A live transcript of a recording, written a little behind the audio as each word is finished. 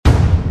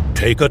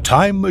Take a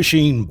time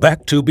machine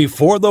back to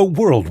before the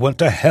world went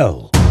to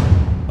hell.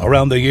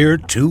 Around the year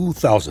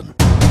 2000. The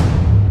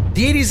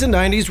 80s and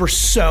 90s were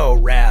so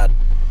rad.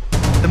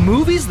 The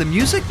movies, the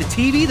music, the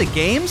TV, the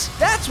games,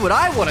 that's what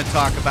I want to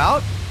talk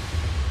about.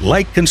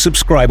 Like and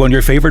subscribe on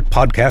your favorite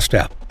podcast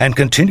app and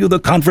continue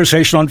the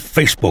conversation on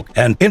Facebook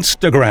and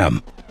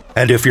Instagram.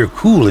 And if you're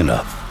cool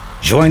enough,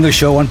 join the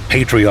show on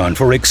Patreon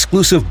for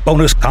exclusive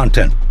bonus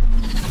content.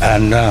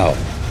 And now,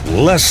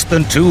 Less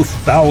Than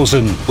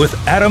 2000 with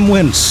Adam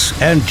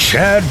Wintz and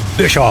Chad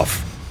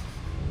Bischoff.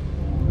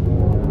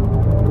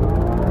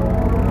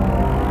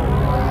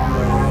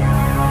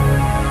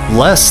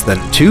 Less Than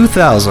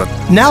 2000.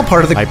 Now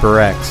part of the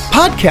HyperX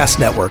Podcast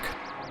Network.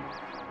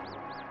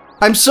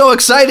 I'm so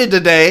excited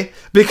today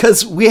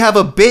because we have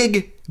a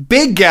big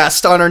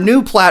guest on our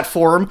new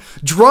platform.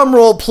 Drum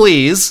roll,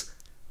 please.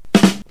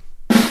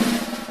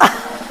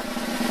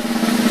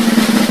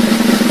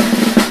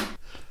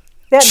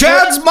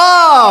 Chad's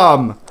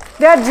mom!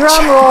 That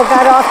drum roll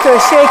got off to a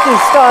shaky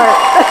start.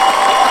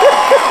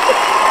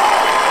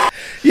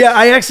 Yeah,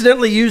 I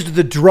accidentally used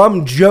the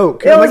drum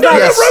joke. It was like,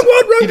 yes,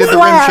 you did the rim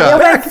flat. shot.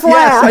 It went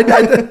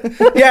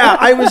flat.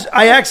 Yes,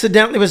 I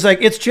accidentally was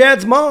like, it's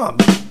Chad's mom.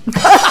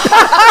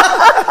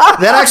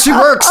 That actually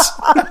works.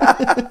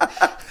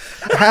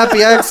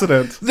 Happy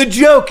accident. The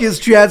joke is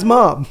Chad's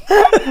mom.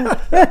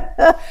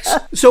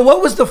 So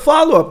what was the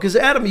follow-up? Because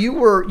Adam, you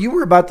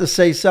were about to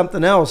say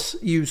something else.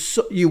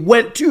 You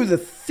went to the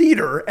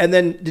theater, and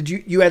then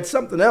you had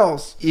something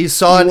else? You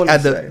saw it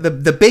at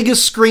the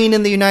biggest screen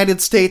in the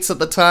United States at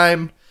the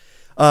time,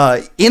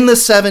 in the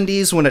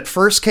 70s when it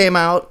first came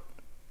out.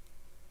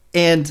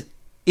 And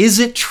is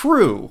it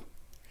true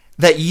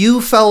that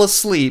you fell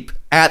asleep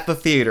at the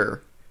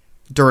theater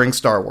during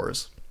Star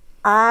Wars?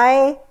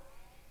 I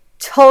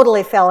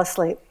totally fell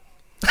asleep.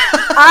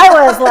 I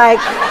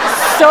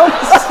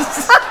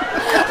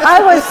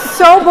was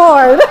so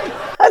bored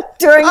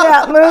during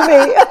that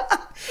movie.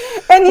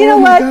 And you know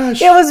what?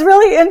 Gosh. It was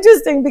really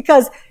interesting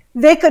because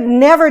they could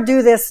never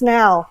do this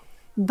now.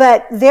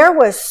 But there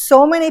was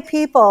so many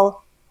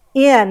people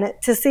in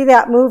to see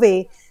that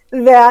movie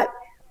that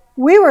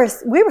we were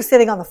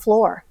sitting on the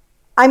floor.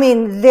 I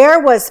mean,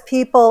 there was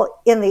people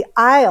in the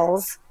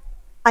aisles.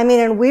 I mean,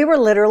 and we were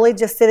literally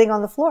just sitting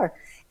on the floor.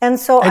 And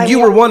so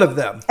you were one of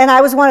them. And I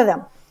was one of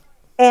them.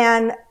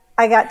 And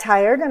I got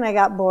tired and I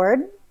got bored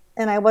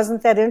and I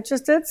wasn't that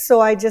interested.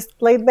 So I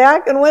just laid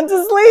back and went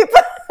to sleep.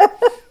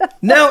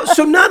 Now,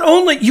 so not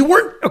only you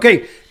weren't,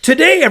 okay,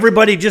 today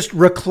everybody just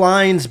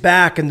reclines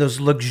back in those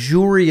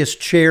luxurious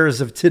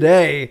chairs of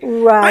today.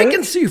 Right. I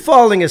can see you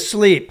falling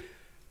asleep.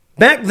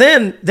 Back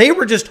then, they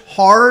were just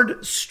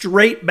hard,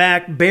 straight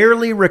back,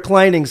 barely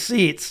reclining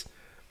seats.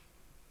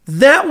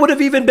 That would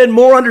have even been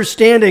more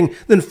understanding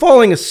than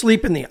falling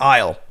asleep in the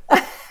aisle.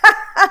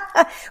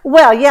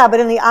 Well, yeah, but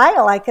in the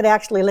aisle, I could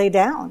actually lay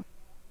down.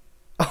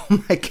 Oh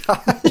my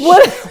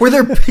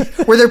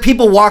gosh. Were there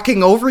people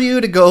walking over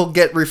you to go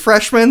get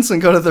refreshments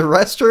and go to the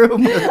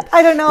restroom?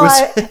 I don't know.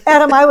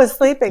 Adam, I was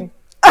sleeping.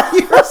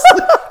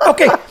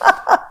 Okay.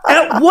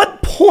 At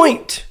what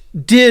point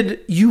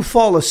did you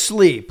fall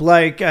asleep?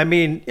 Like, I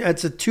mean,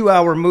 it's a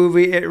 2-hour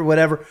movie or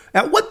whatever.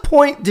 At what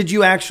point did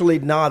you actually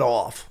nod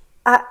off?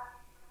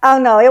 Oh,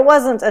 no, it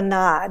wasn't a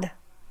nod.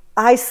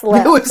 I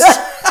slept.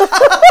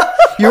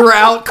 You were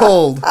out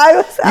cold.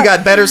 You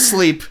got better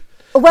sleep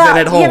than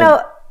at home. You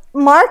know,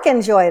 Mark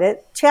enjoyed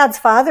it. Chad's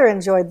father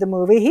enjoyed the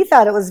movie. He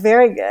thought it was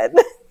very good.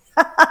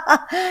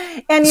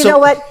 And you know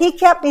what? He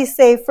kept me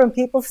safe from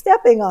people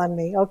stepping on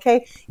me,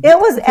 okay? It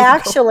was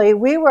actually,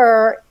 we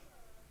were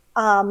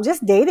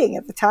just dating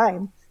at the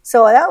time.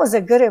 So that was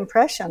a good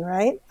impression,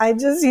 right?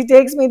 He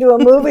takes me to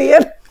a movie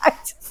and I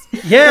just...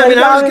 Yeah, I mean,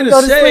 I was going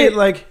to say,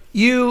 like,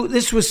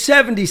 this was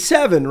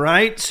 77,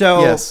 right?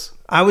 So yes.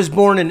 I was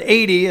born in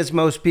 80, as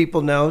most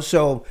people know.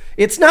 So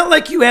it's not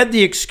like you had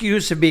the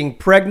excuse of being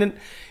pregnant.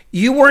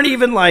 You weren't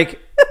even like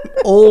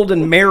old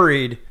and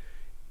married.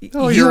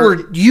 Oh,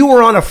 you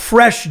were on a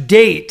fresh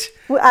date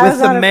with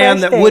the man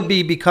that would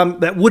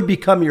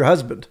become your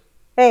husband.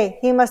 Hey,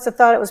 he must have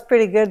thought it was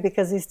pretty good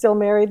because he still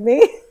married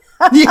me.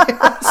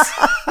 Yes.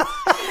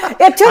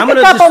 It took a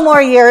couple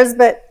more years,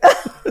 but...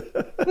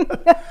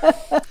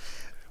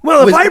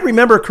 Well, if I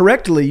remember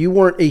correctly, you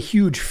weren't a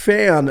huge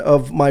fan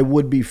of my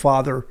would-be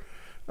father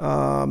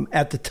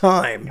at the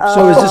time.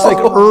 So is this like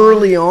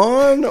early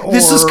on? Or?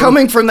 This is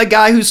coming from the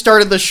guy who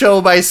started the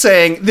show by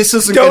saying this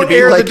isn't going to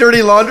be like the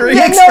dirty laundry.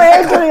 Yeah, no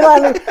air dirty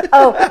laundry.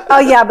 Oh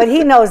yeah, but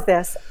he knows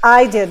this.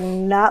 I did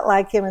not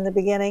like him in the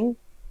beginning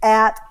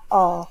at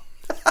all.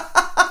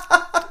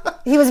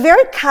 He was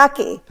very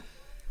cocky.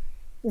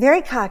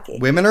 Very cocky.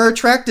 Women are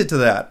attracted to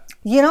that.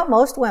 You know,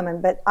 most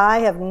women, but I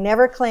have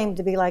never claimed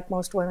to be like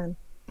most women.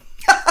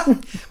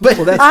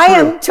 But I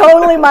am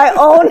totally my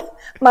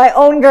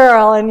own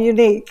girl and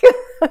unique.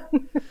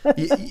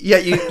 Yeah,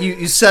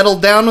 you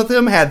settled down with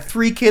him, had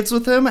 3 kids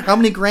with him. How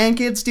many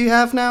grandkids do you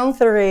have now?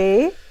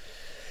 3.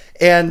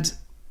 And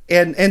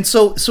And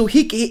so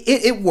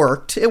it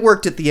worked. It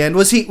worked at the end.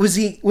 Was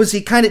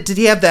he kind of, did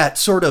he have that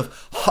sort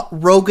of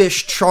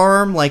roguish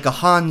charm like a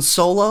Han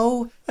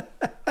Solo?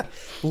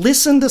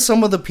 Listen to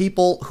some of the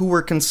people who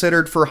were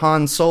considered for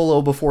Han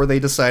Solo before they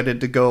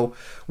decided to go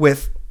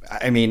with,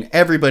 I mean,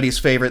 everybody's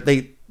favorite.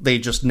 They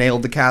just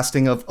nailed the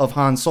casting of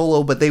Han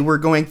Solo, but they were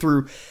going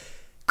through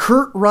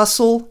Kurt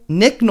Russell,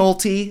 Nick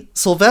Nolte,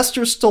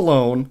 Sylvester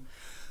Stallone,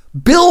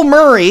 Bill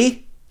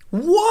Murray.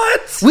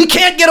 What? We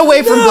can't get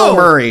away from Bill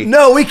Murray.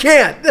 No, we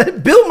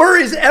can't. Bill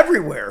Murray's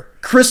everywhere.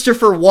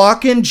 Christopher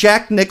Walken,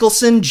 Jack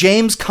Nicholson,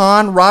 James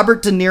Caan,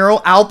 Robert De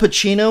Niro, Al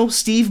Pacino,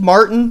 Steve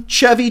Martin,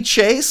 Chevy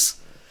Chase.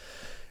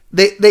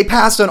 They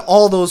passed on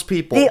all those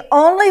people the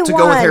only to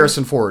one, go with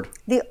Harrison Ford.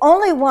 The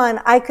only one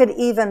I could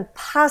even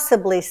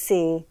possibly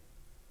see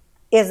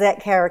is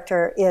that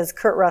character is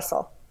Kurt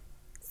Russell.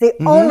 It's the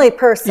only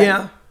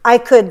person I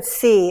could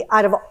see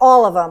out of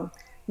all of them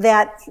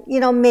that,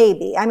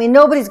 maybe. I mean,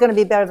 nobody's going to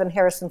be better than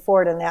Harrison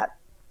Ford in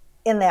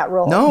that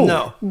role.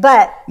 No.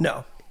 But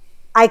no.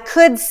 I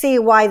could see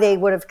why they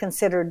would have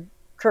considered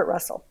Kurt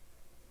Russell.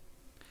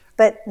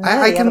 But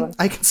I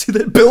can see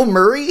that Bill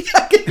Murray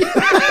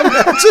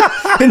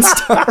in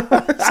Star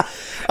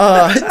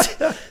Wars.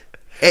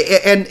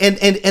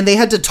 And they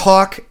had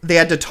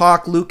to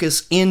talk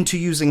Lucas into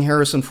using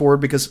Harrison Ford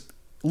because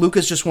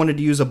Lucas just wanted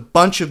to use a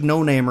bunch of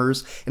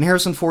no-namers, and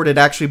Harrison Ford had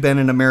actually been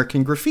in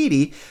American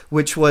Graffiti,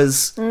 which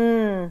was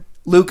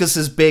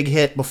Lucas's big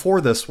hit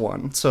before this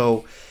one.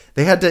 So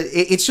they had to.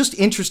 It's just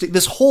interesting.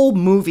 This whole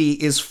movie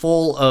is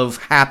full of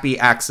happy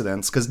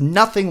accidents because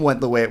nothing went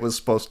the way it was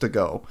supposed to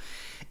go.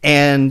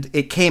 And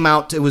it came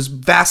out, it was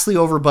vastly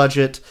over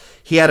budget.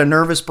 He had a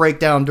nervous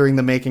breakdown during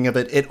the making of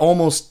it. It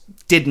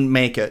almost didn't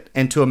make it.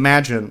 And to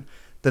imagine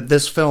that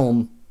this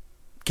film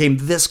came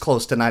this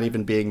close to not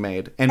even being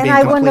made and being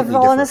I completely wouldn't have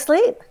fallen different.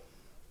 asleep.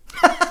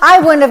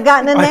 I wouldn't have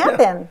gotten a nap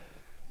in.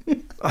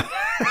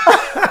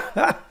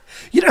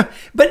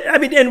 But I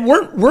mean, and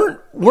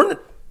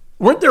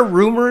weren't there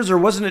rumors, or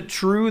wasn't it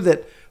true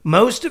that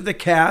most of the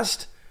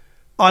cast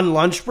on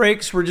lunch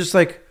breaks were just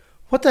like,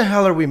 "What the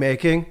hell are we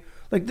making?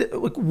 Like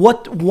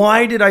what?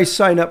 Why did I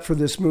sign up for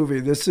this movie?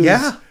 This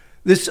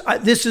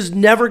is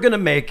never going to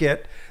make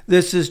it.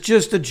 This is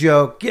just a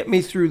joke. Get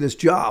me through this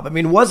job." I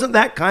mean, wasn't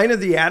that kind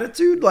of the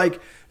attitude? Like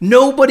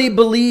nobody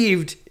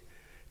believed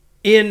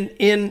in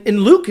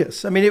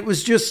Lucas. I mean, it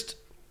was just.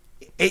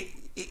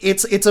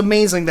 It's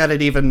amazing that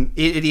it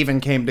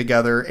even came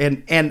together.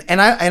 And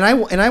I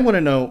want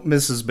to know,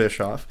 Mrs.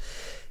 Bischoff,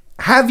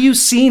 have you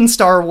seen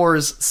Star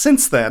Wars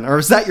since then, or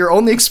is that your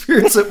only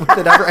experience with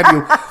it ever? Have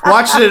you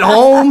watched it at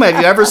home?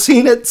 Have you ever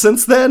seen it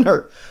since then?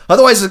 Or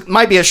otherwise, it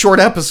might be a short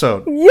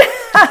episode.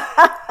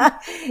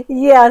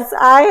 Yes,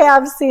 I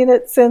have seen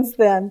it since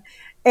then,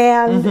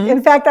 and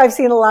in fact, I've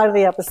seen a lot of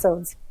the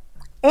episodes,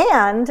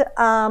 and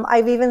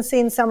I've even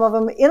seen some of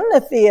them in the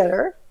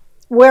theater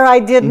where I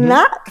did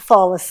not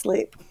fall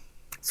asleep.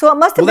 So it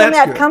must have been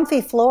that good.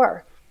 Comfy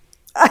floor.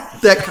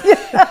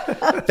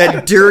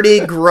 That dirty,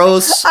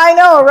 gross I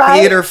know, right?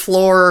 Theater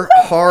floor,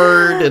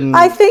 hard, and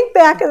I think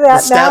back of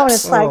that now, and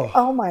it's like,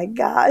 oh my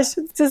gosh,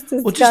 it's just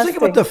disgusting. Well, just think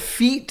about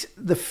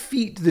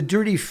the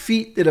dirty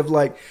feet that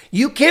have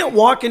you can't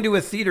walk into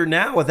a theater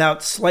now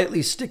without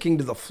slightly sticking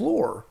to the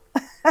floor.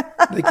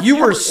 Like you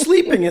were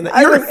sleeping in that.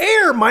 Your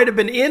hair might have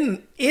been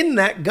in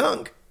that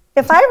gunk.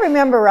 If I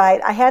remember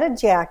right, I had a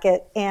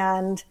jacket,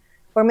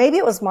 or maybe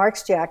it was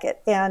Mark's jacket,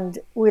 and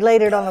we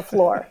laid it on the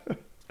floor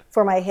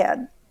for my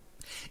head.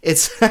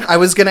 I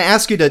was going to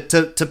ask you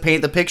to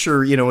paint the picture.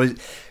 Were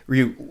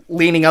you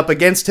leaning up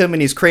against him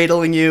and he's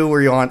cradling you?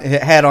 Were you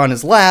head on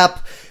his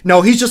lap?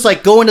 No, he's just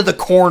going to the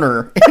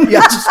corner. And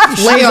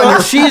just lay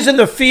on she's in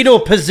the fetal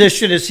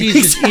position as he's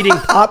just eating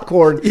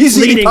popcorn. He's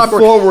leaning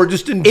forward,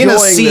 just enjoying in a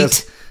seat.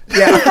 This.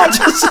 Yeah.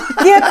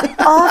 Get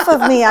off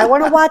of me. I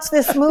want to watch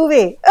this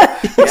movie.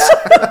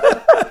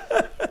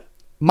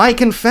 My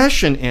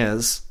confession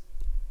is,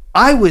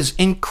 I was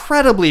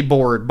incredibly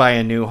bored by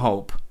A New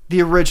Hope,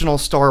 the original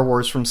Star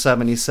Wars from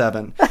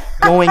 '77.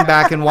 Going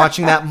back and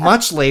watching that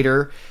much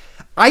later,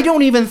 I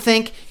don't even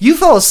think you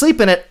fell asleep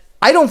in it.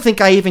 I don't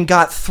think I even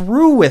got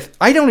through with.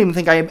 I don't even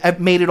think I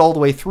made it all the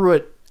way through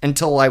it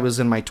until I was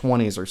in my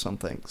 20s or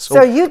something.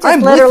 So you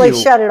just literally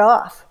shut it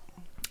off.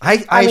 I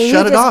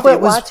shut it off.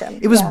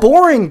 It was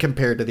boring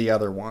compared to the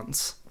other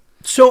ones.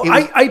 So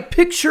I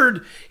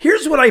pictured.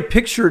 Here's what I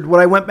pictured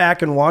when I went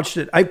back and watched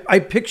it. I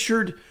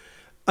pictured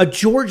a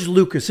George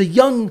Lucas, a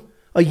young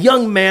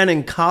man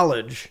in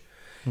college.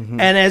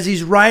 And as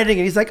he's writing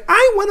it, he's like,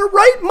 I want to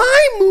write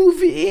my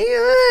movie.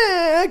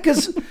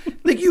 Because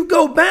you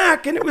go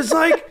back and it was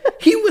like,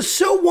 he was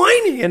so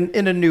whiny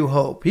in A New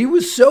Hope. He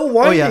was so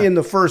whiny in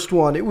the first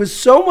one. It was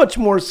so much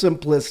more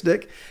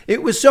simplistic.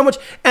 It was so much.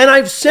 And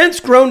I've since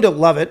grown to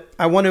love it.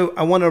 I want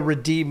to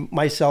redeem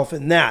myself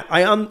in that.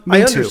 I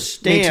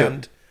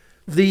understand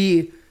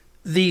the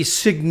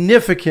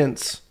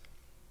significance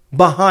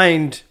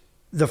behind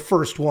the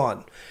first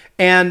one.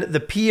 And the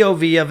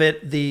POV of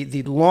it,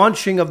 the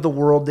launching of the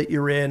world that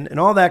you're in, and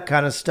all that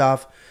kind of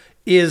stuff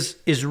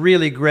is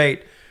really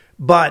great.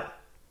 But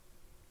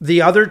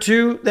the other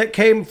two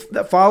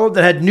that followed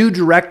that had new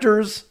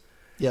directors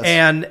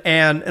and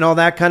all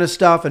that kind of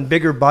stuff and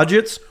bigger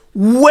budgets,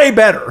 way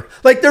better.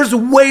 Like there's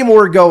way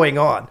more going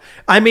on.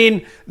 I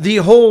mean, the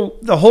whole,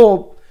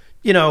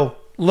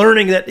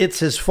 learning that it's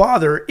his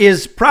father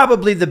is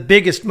probably the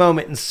biggest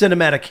moment in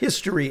cinematic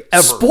history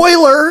ever.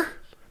 Spoiler!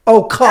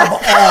 Oh, come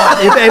on.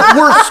 If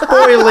we're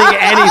spoiling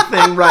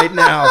anything right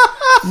now,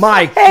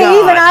 my God. Hey,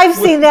 even I've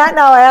seen that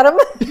now, Adam.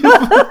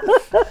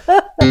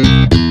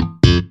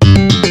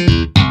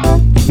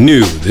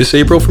 New this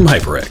April from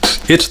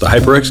HyperX, it's the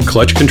HyperX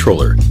Clutch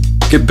Controller.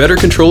 Get better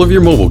control of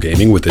your mobile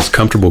gaming with its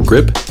comfortable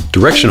grip,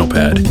 directional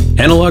pad,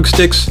 analog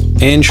sticks,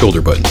 and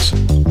shoulder buttons.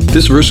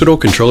 This versatile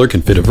controller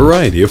can fit a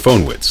variety of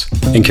phone widths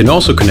and can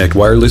also connect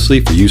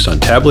wirelessly for use on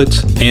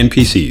tablets and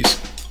PCs.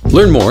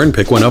 Learn more and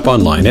pick one up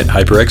online at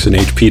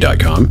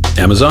hyperxandhp.com,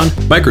 Amazon,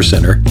 Micro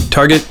Center,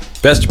 Target,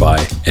 Best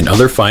Buy, and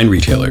other fine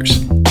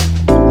retailers.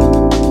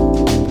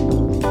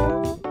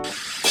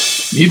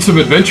 Need some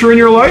adventure in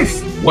your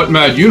life? What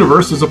Mad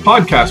Universe is a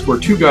podcast where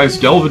two guys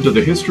delve into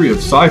the history of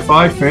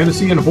sci-fi,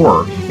 fantasy, and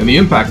horror, and the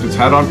impact it's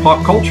had on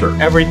pop culture.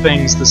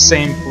 Everything's the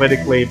same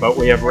politically, but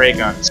we have ray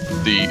guns.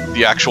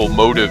 The actual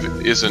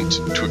motive isn't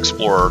to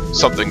explore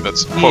something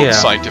that's, quote,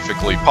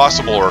 scientifically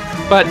possible,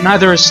 But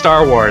neither is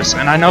Star Wars,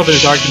 and I know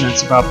there's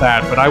arguments about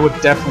that, but I would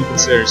definitely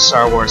consider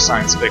Star Wars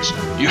science fiction.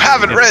 You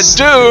haven't read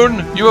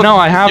Dune! No,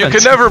 I haven't. You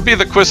can never be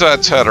the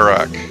Kwisatz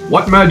Haderach.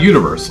 What Mad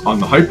Universe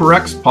on the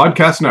HyperX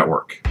Podcast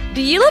Network.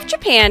 Do you love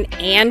Japan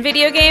and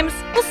video games?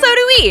 Well, so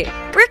do we.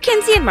 We're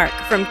Kinsey and Mark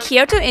from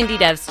Kyoto Indie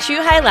Dev's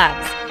Chuhai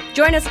Labs.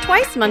 Join us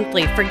twice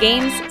monthly for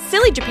games,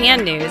 silly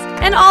Japan news,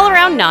 and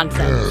all-around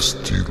nonsense.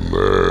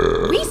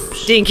 We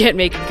stink at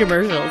making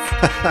commercials.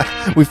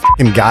 We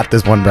f***ing got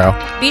this one, bro.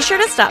 Be sure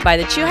to stop by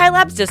the Chuhai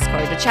Labs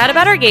Discord to chat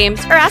about our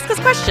games or ask us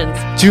questions.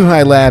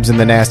 Chuhai Labs and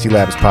the Nasty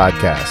Labs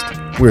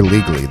podcast. We're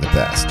legally the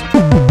best.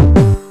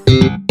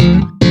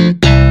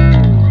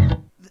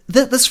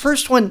 This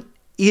first one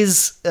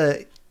is...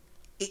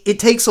 it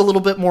takes a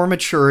little bit more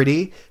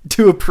maturity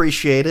to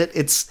appreciate it.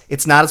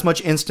 It's not as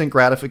much instant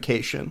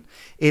gratification.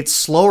 It's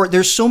slower.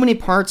 There's so many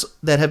parts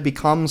that have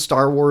become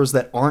Star Wars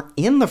that aren't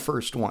in the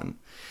first one.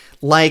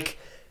 Like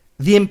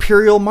the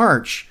Imperial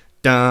March.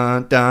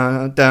 Dun,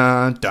 dun,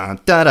 dun, dun,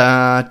 da,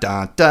 da,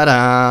 da, da,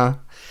 da.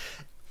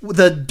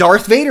 The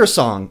Darth Vader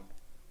song.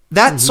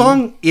 That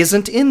song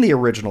isn't in the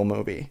original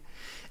movie.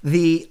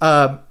 The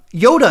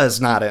Yoda is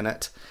not in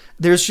it.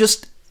 There's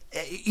just,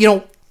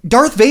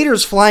 Darth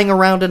Vader's flying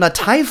around in a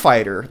TIE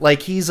fighter,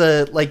 like he's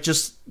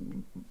just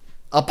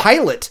a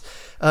pilot.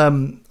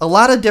 A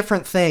lot of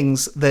different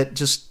things that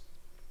just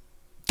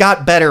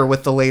got better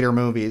with the later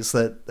movies.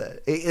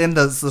 That in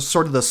the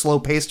sort of the slow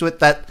pace to it,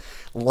 that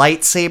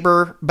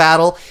lightsaber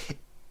battle.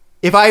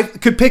 If I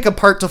could pick a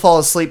part to fall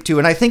asleep to,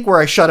 and I think where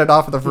I shut it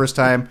off the first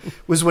time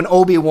was when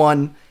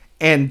Obi-Wan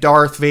and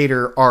Darth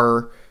Vader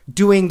are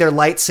doing their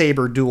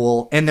lightsaber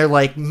duel, and they're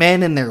like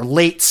men in their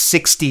late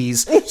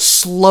 60s,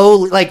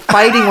 slowly, like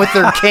fighting with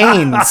their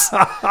canes.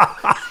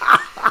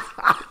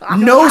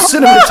 No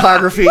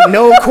cinematography,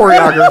 no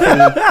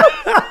choreography.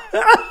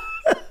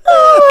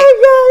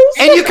 Oh my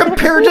gosh. And you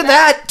compare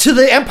that to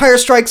the Empire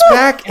Strikes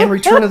Back and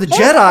Return of the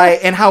Jedi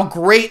and how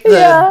great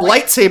the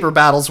lightsaber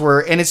battles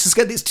were, and it's just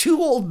got these two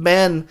old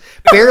men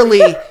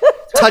barely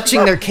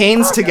touching their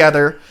canes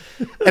together,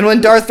 and when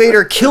Darth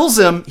Vader kills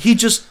him, he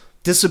just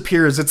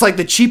disappears. It's like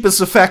the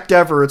cheapest effect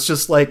ever. It's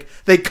just like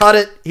they cut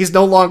it, he's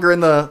no longer in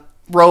the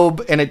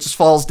robe, and it just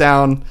falls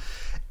down.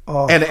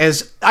 And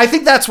as I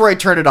think that's where I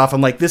turned it off.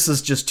 I'm like, this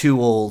is just too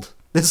old.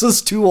 This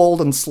is too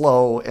old and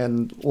slow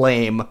and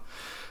lame.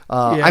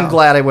 I'm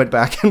glad I went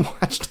back and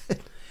watched it.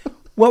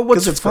 Well,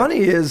 what's funny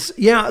is,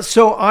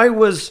 so I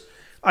was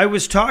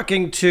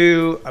talking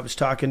to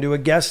a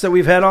guest that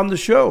we've had on the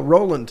show,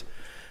 Roland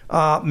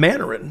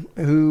Mandarin,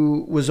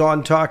 who was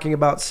on talking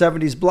about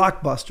 70s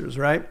blockbusters,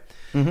 right?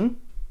 Mm-hmm.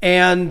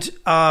 And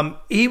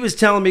he was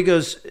telling me, he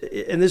goes,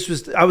 and this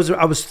was, I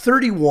was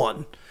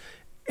 31,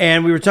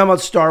 and we were talking about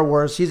Star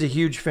Wars. He's a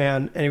huge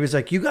fan, and he was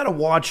like, you got to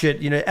watch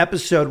it,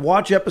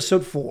 watch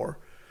episode 4,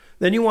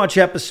 then you watch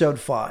episode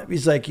 5.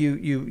 He's like,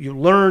 you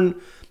learn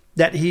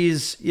that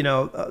he's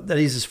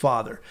his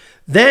father.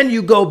 Then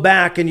you go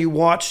back and you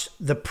watch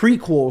the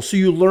prequel, so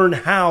you learn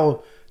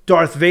how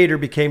Darth Vader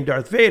became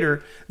Darth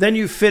Vader. Then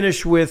you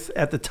finish with,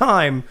 at the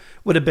time,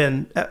 would have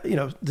been,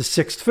 the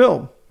 6th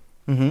film.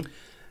 Mm-hmm.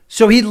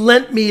 So he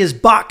lent me his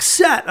box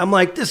set. I'm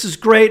like, this is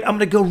great. I'm going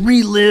to go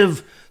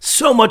relive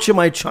so much of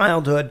my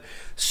childhood,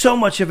 so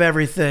much of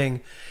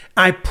everything.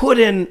 I put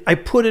in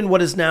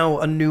what is now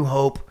A New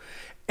Hope,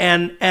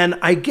 and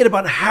I get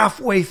about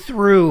halfway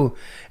through,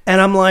 and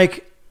I'm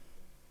like,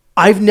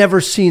 I've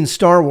never seen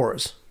Star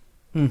Wars.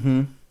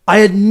 Mm-hmm. I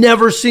had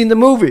never seen the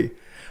movie.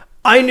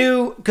 I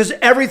knew, because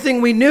everything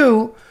we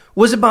knew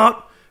was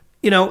about,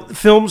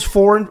 films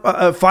 5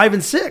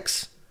 and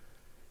 6.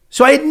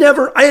 So I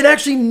had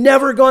actually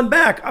never gone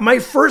back. My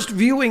first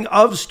viewing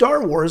of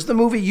Star Wars, the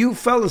movie you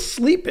fell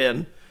asleep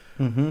in,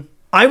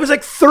 I was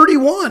like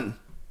 31.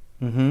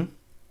 Mm-hmm.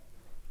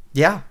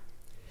 Yeah.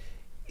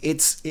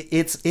 It's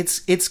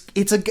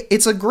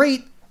a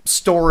great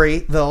story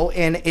though,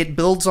 and it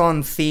builds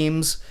on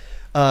themes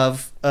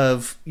of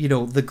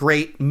the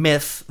great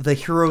myth, the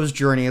hero's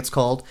journey. It's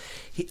called.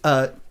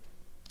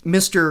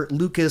 Mr.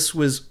 Lucas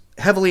was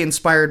heavily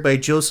inspired by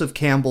Joseph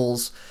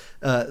Campbell's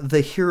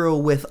The Hero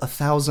with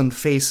 1,000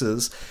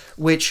 Faces,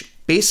 which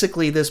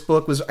basically this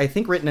book was, I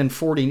think, written in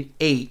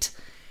 1948,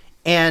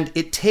 and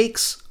it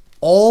takes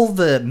all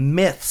the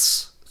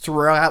myths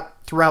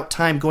throughout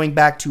time, going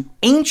back to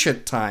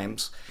ancient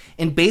times,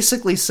 and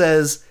basically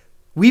says,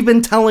 we've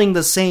been telling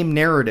the same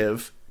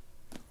narrative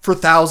for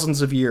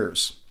thousands of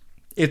years.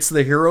 It's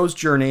the hero's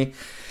journey.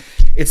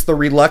 It's the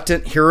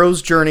reluctant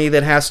hero's journey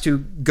that has to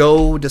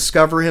go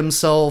discover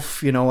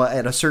himself,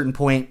 at a certain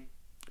point,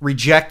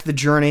 reject the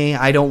journey.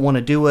 I don't want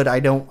to do it.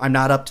 I'm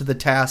not up to the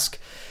task.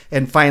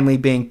 And finally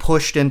being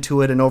pushed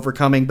into it and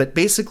overcoming. But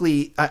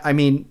basically, I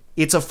mean,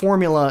 it's a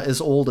formula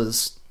as old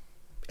as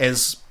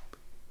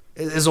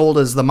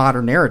the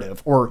modern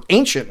narrative or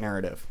ancient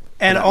narrative.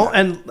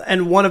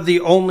 And one of the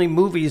only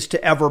movies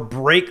to ever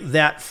break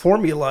that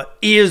formula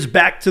is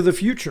Back to the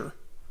Future.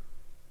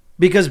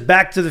 Because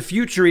Back to the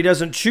Future, he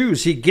doesn't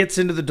choose. He gets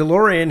into the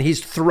DeLorean,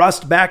 he's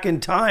thrust back in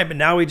time, and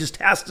now he just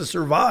has to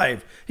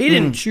survive. He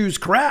didn't choose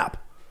crap.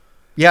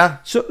 Yeah.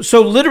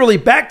 So literally,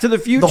 Back to the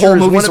Future. The whole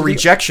movie's a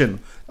rejection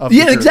of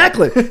Yeah,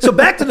 exactly. So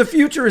Back to the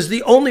Future is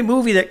the only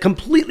movie that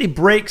completely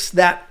breaks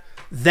that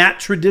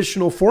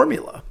traditional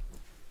formula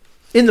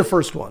in the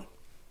first one.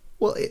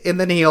 Well, and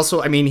then he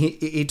also,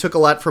 he took a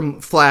lot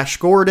from Flash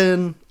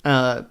Gordon,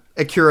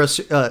 Akira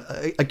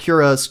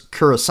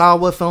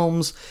Kurosawa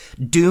films,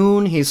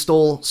 Dune. He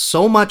stole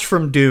so much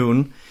from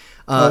Dune.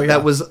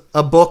 That was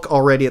a book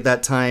already at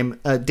that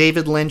time.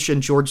 David Lynch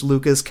and George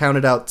Lucas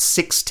counted out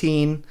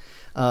 16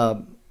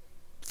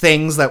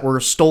 things that were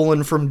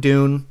stolen from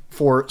Dune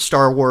for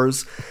Star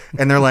Wars,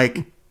 and they're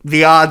like,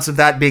 the odds of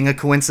that being a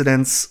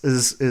coincidence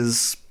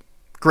is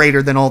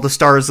greater than all the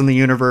stars in the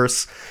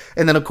universe.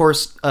 And then, of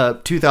course,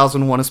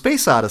 2001: A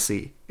Space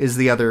Odyssey is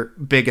the other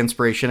big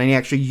inspiration, and he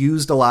actually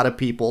used a lot of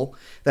people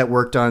that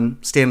worked on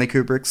Stanley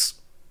Kubrick's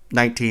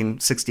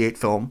 1968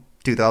 film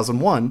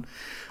 2001.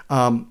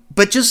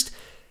 But just,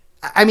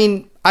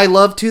 I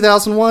love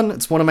 2001.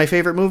 It's one of my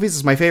favorite movies.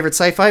 It's my favorite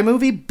sci-fi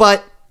movie,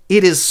 but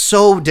it is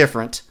so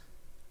different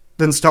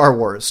than Star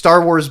Wars.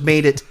 Star Wars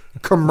made it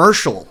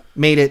commercial,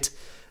 made it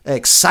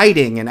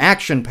exciting and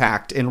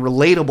action-packed and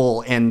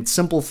relatable, and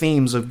simple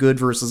themes of good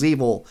versus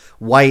evil,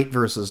 white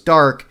versus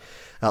dark,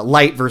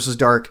 light versus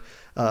dark,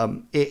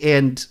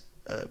 and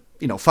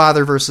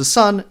father versus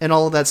son, and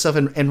all of that stuff,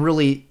 and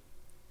really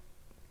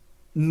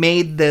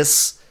made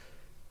this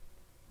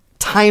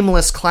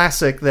timeless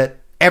classic that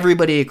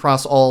everybody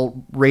across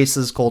all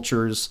races,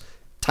 cultures,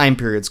 time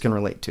periods can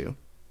relate to,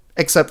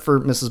 except for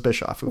Mrs.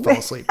 Bischoff, who fell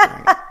asleep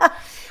during it.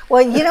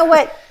 Well, you know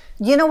what?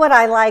 You know what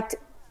I liked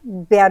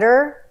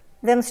better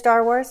than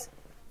Star Wars?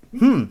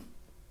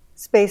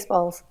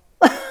 Spaceballs.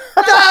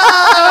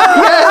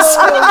 Yes!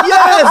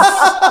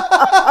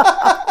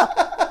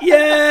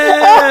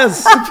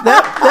 Yes!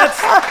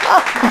 That's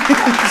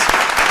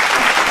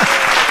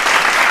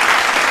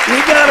we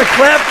gotta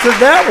clap to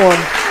that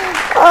one.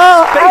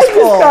 Oh, I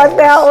just thought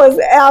that was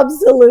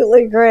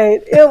absolutely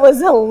great. It was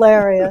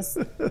hilarious.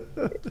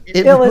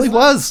 It really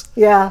was.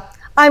 Yeah.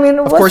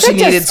 Of course, you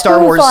needed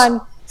Star Wars.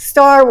 On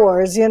Star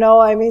Wars, yeah.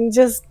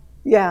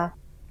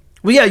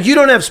 Well, yeah, you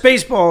don't have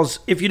Spaceballs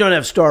if you don't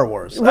have Star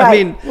Wars.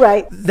 Right,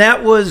 right.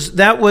 That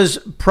was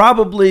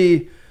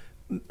probably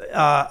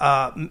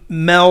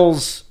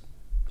Mel's,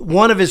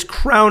 one of his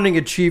crowning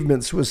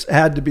achievements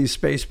had to be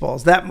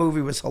Spaceballs. That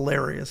movie was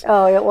hilarious.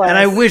 Oh, it was. And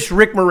I wish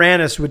Rick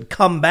Moranis would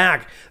come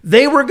back.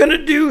 They were going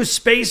to do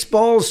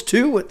Spaceballs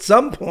 2 at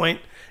some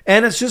point,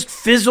 and it's just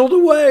fizzled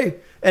away.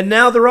 And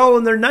now they're all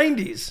in their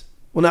 90s.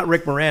 Well, not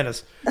Rick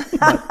Moranis,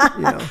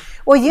 but,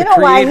 Well, you know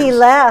why he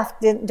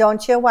left,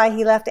 don't you? Why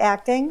he left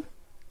acting?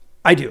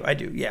 I do.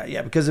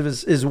 Yeah, because of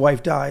his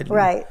wife died.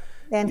 Right.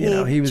 And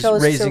he was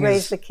chose to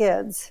raise the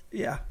kids.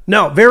 Yeah.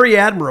 No, very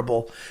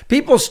admirable.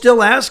 People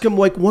still ask him,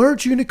 like, why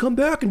aren't you going to come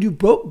back and do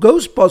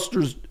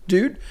Ghostbusters,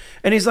 dude?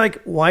 And he's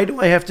like, why do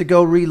I have to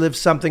go relive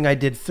something I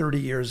did 30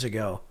 years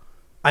ago?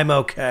 I'm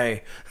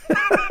okay.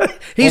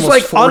 He's almost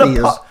like, 40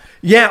 years.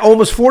 Yeah,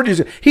 almost 40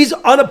 years. He's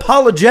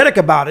unapologetic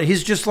about it.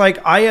 He's just like,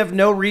 I have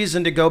no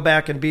reason to go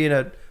back and be in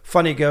a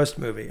funny ghost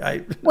movie.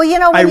 I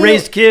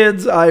raised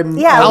kids. I'll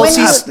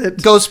see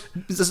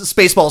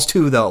Spaceballs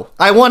 2 though.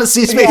 I want to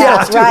see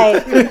Spaceballs 2.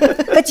 Right.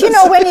 But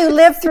when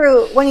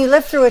you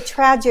live through a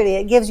tragedy,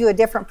 it gives you a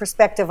different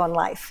perspective on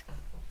life.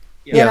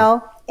 Yeah.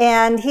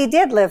 And he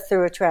did live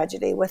through a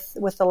tragedy with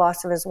the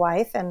loss of his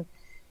wife, and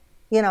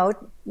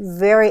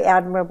very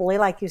admirably,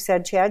 like you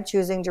said, Chad,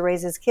 choosing to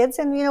raise his kids.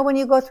 And when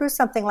you go through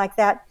something like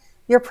that,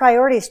 your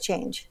priorities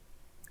change.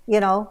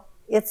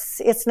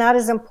 It's not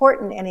as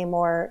important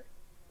anymore,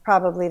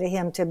 probably, to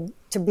him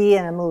to be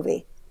in a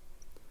movie.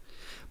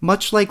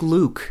 Much like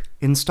Luke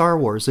in Star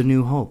Wars: A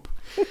New Hope.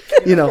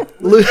 Luke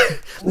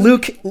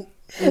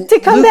to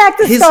come back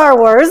to Star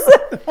Wars.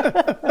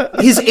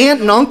 his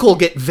aunt and uncle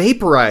get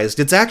vaporized.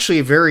 It's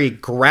actually very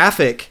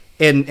graphic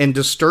and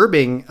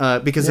disturbing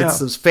because it's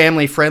this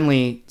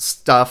family-friendly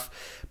stuff.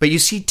 But you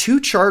see 2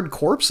 charred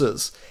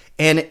corpses,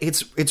 and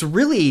it's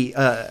really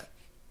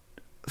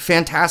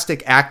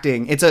fantastic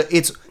acting.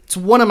 It's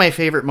one of my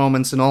favorite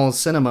moments in all of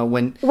cinema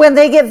when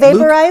they get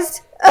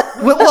vaporized.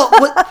 Well,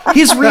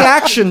 his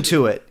reaction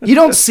to it. You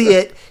don't see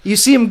it. You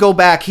see him go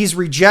back. He's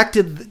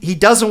rejected. He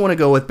doesn't want to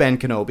go with Ben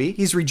Kenobi.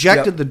 He's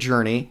rejected the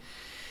journey.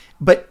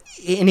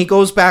 And he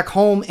goes back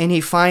home and he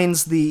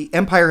finds the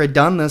Empire had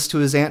done this to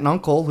his aunt and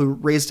uncle who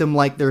raised him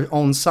like their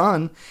own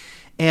son.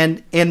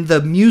 And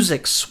the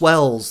music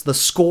swells. The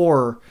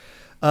score.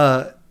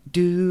 Do,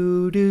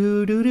 do,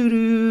 do, do,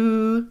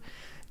 do.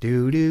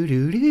 Do, do,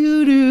 do,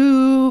 do,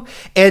 do.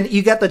 And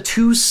you got the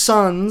 2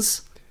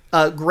 sons.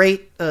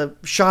 Great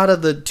shot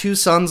of the 2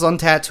 sons on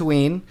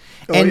Tatooine,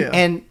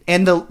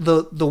 and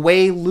the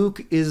way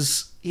Luke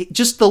is,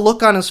 just the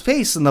look on his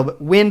face and the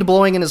wind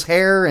blowing in his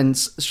hair and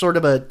sort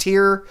of a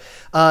tear.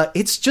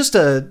 It's just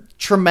a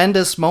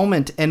tremendous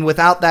moment, and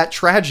without that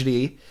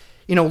tragedy,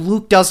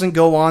 Luke doesn't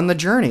go on the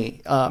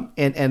journey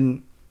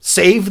and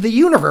save the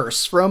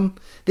universe from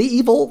the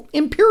evil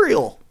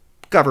Imperial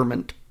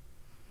government.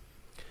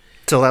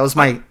 So that was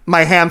my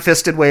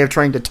ham-fisted way of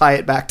trying to tie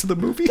it back to the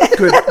movie.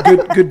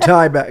 Good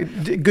tie back.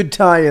 Good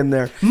tie in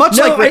there. Much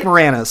like Rick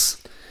Moranis.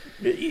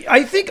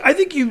 I think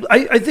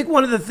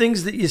one of the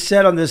things that you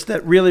said on this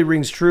that really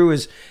rings true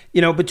is,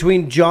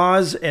 between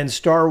Jaws and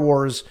Star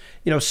Wars,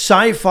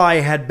 sci-fi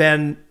had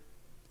been,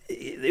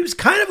 it was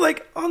kind of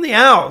like on the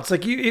outs.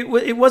 Like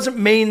it wasn't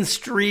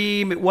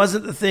mainstream. It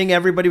wasn't the thing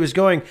everybody was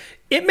going.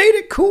 It made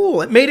it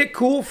cool. It made it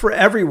cool for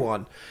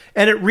everyone.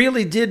 And it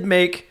really did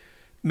make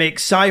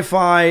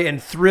sci-fi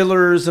and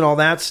thrillers and all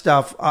that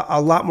stuff a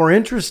lot more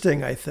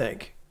interesting, I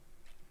think.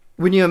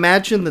 When you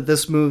imagine that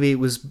this movie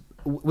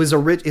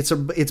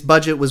its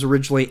budget was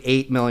originally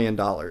 $8 million,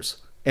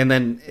 and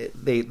then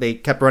they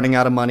kept running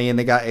out of money, and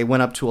it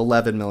went up to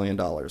 $11 million.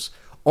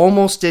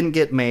 Almost didn't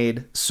get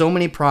made. So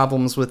many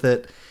problems with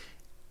it.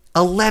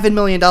 $11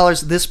 million.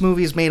 This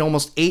movie's made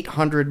almost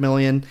 $800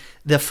 million.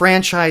 The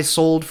franchise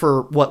sold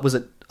for, what was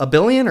it, $1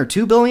 billion or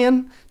 $2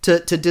 billion to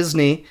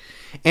Disney.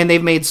 And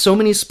they've made so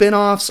many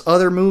spin-offs,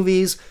 other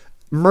movies,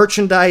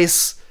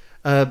 merchandise,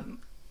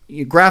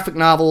 graphic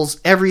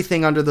novels,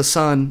 everything under the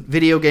sun,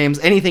 video games,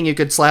 anything you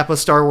could slap a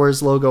Star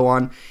Wars logo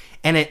on.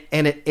 And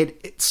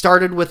it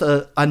started with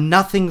a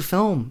nothing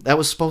film that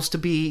was supposed to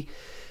be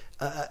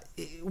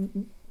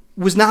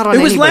was not on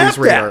anybody's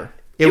radar.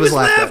 It was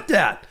laughed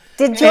at.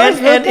 Did George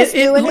Lucas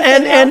do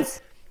anything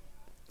else?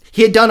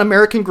 He had done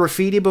American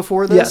Graffiti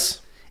before this.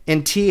 Yes.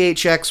 And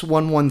THX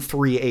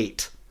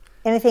 1138.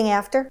 Anything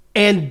after?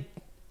 And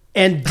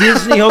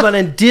Disney, hold on,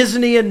 and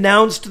Disney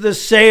announced the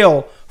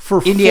sale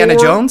for Indiana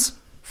Jones?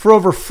 For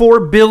over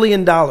 $4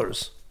 billion.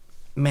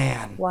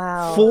 Man.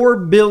 Wow.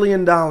 $4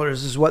 billion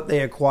is what they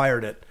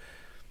acquired it.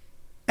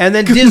 And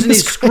then Disney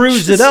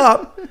screws it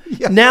up.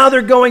 Yeah. Now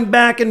they're going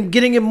back and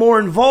getting him more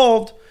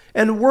involved.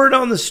 And word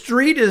on the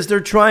street is they're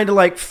trying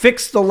to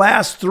fix the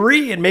last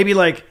 3 and maybe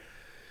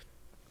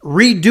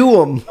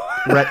redo them.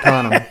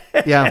 Retcon them.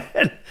 Yeah.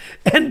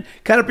 And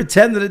kind of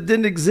pretend that it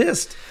didn't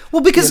exist.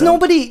 Well, because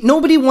nobody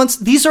wants,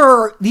 these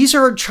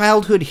are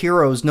childhood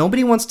heroes.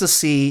 Nobody wants to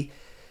see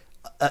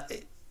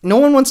no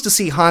one wants to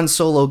see Han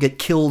Solo get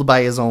killed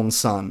by his own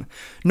son.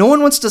 No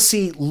one wants to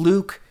see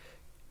Luke.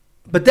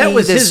 But that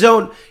was his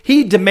own,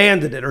 he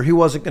demanded it or he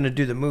wasn't going to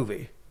do the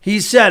movie. He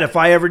said, if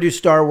I ever do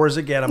Star Wars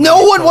again, I'm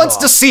no one wants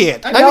to see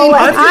it. I did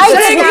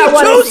not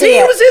want to see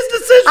it. It was his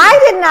decision.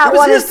 I did not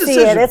want to see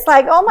it. It's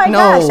like, oh my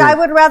gosh, I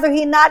would rather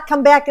he not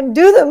come back and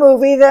do the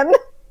movie than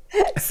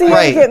see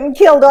him getting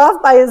killed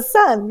off by his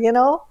son,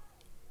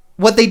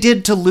 What they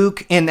did to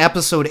Luke in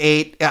episode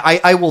 8,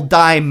 I will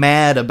die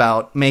mad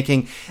about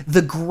making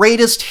the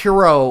greatest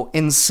hero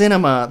in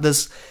cinema,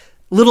 this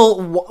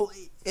little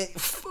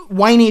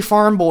whiny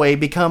farm boy,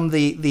 become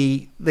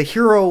the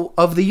hero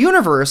of the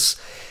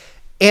universe.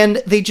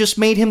 And they just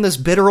made him this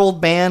bitter old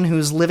man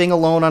who's living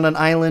alone on an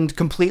island,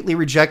 completely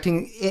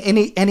rejecting, and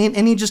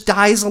he just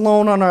dies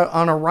alone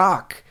on a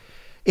rock.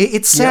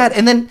 It's sad.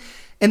 Yeah.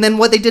 And then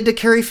what they did to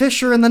Carrie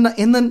Fisher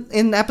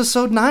in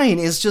episode 9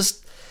 is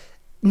just,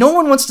 no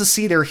one wants to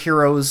see their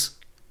heroes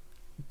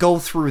go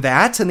through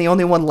that, and the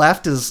only one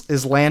left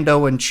is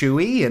Lando and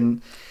Chewie,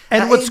 and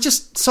it's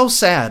just so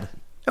sad.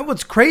 And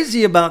what's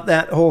crazy about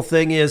that whole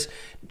thing is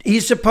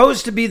he's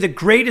supposed to be the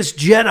greatest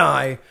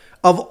Jedi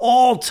of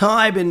all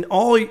time and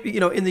all,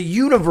 in the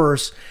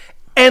universe.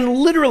 And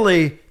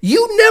literally,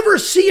 you never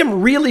see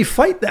him really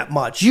fight that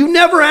much. You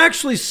never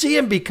actually see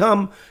him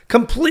become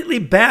completely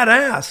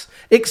badass,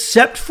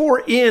 except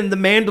for in The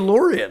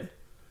Mandalorian,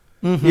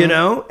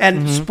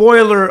 And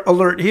spoiler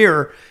alert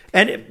here.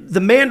 And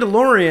The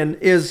Mandalorian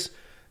is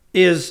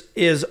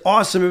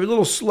awesome. It was a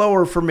little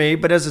slower for me,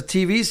 but as a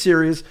TV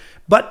series.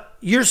 But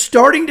you're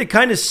starting to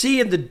kind of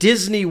see in the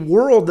Disney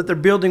world that they're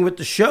building with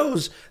the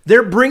shows,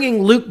 they're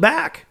bringing Luke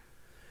back.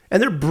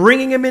 And they're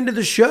bringing him into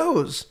the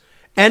shows.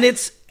 And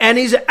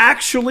he's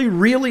actually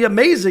really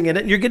amazing in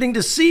it. And you're getting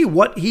to see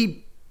what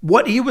he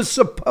what he was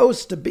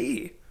supposed to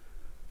be.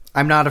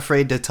 I'm not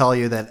afraid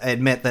to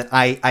admit that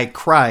I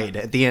cried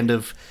at the end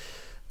of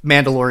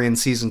Mandalorian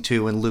Season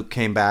 2 when Luke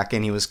came back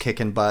and he was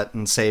kicking butt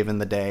and saving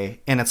the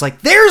day. And it's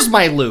like, there's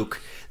my Luke.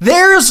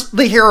 There's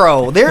the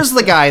hero. There's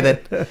the guy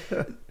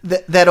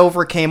that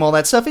overcame all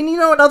that stuff. And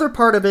another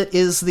part of it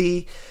is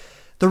the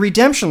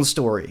redemption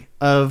story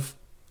of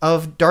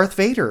Darth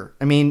Vader.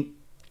 I mean,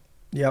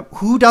 yep.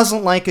 Who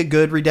doesn't like a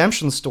good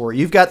redemption story?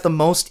 You've got the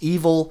most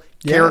evil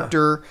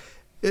character.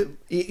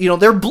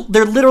 They're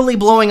literally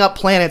blowing up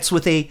planets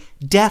with a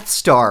Death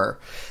Star.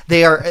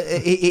 They are.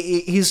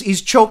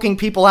 He's choking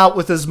people out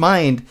with his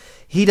mind.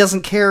 He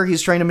doesn't care.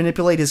 He's trying to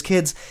manipulate his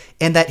kids,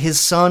 and that his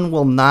son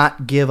will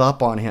not give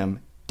up on him.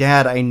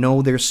 Dad, I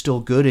know there's still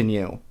good in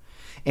you,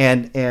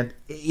 and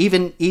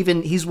even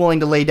he's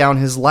willing to lay down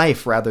his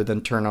life rather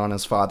than turn on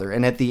his father.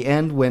 And at the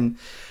end, when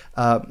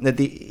at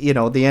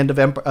the end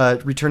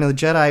of Return of the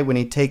Jedi, when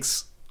he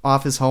takes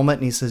off his helmet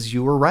and he says,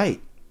 "You were right.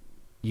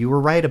 You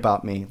were right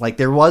about me." Like,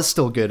 there was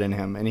still good in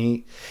him, and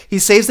he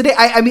saves the day.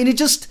 I mean, it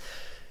just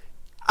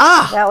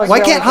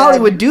why can't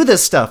Hollywood do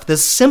this stuff?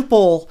 This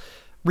simple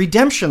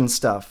redemption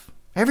stuff.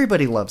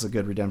 Everybody loves a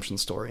good redemption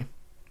story,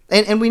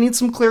 and we need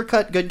some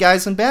clear-cut good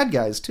guys and bad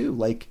guys too,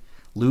 like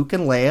Luke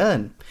and Leia.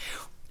 And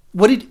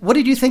what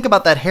did you think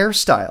about that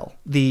hairstyle?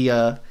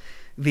 The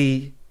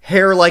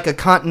hair like a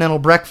continental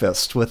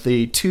breakfast with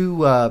the two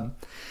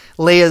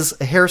Leia's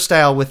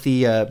hairstyle with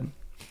the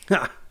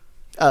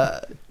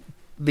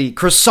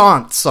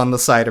croissants on the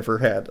side of her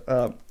head.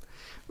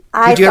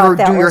 Did you ever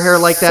do your hair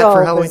like that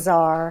for Halloween?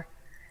 Bizarre.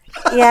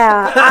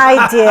 Yeah,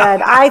 I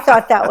did. I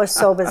thought that was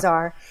so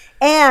bizarre.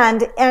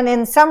 And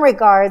in some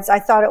regards, I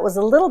thought it was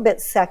a little bit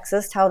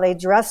sexist how they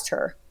dressed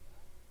her.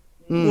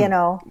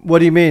 What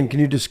do you mean? Can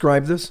you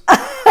describe this?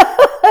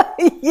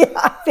 Yeah,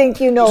 I think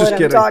you know Just what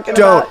kidding. I'm talking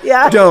about.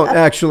 Yeah. Don't,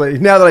 actually,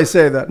 now that I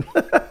say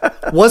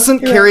that.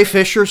 Wasn't Carrie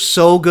Fisher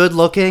so good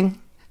looking?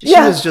 She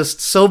was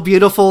just so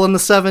beautiful in the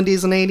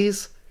 70s and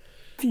 80s.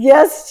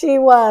 Yes, she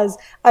was.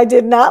 I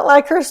did not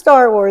like her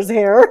Star Wars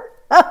hair.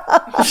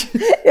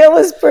 It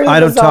was pretty I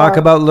don't bizarre. talk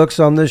about looks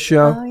on this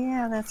show. Oh,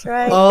 yeah, that's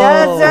right.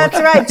 That's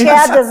right.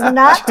 Chad does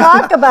not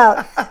talk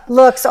about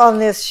looks on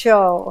this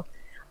show.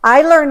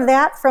 I learned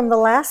that from the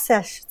last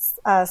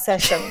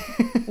session,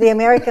 the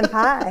American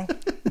Pie.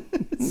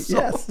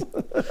 Yes.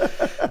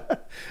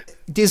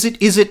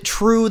 Is it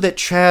true that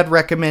Chad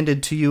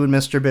recommended to you and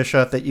Mr.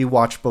 Bishop that you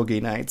watch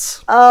Boogie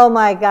Nights? Oh,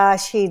 my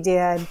gosh, he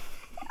did.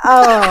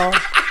 Oh,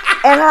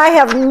 and I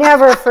have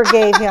never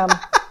forgave him.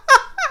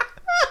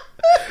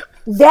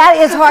 That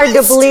is hard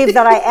to believe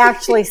that I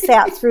actually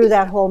sat through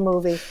that whole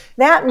movie.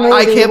 That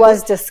movie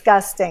was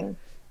disgusting.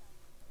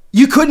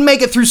 You couldn't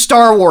make it through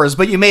Star Wars,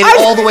 but you made it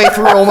all the way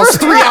through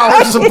almost 3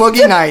 hours of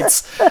Boogie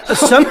Nights.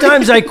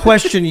 Sometimes I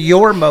question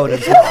your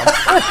motives, Mom.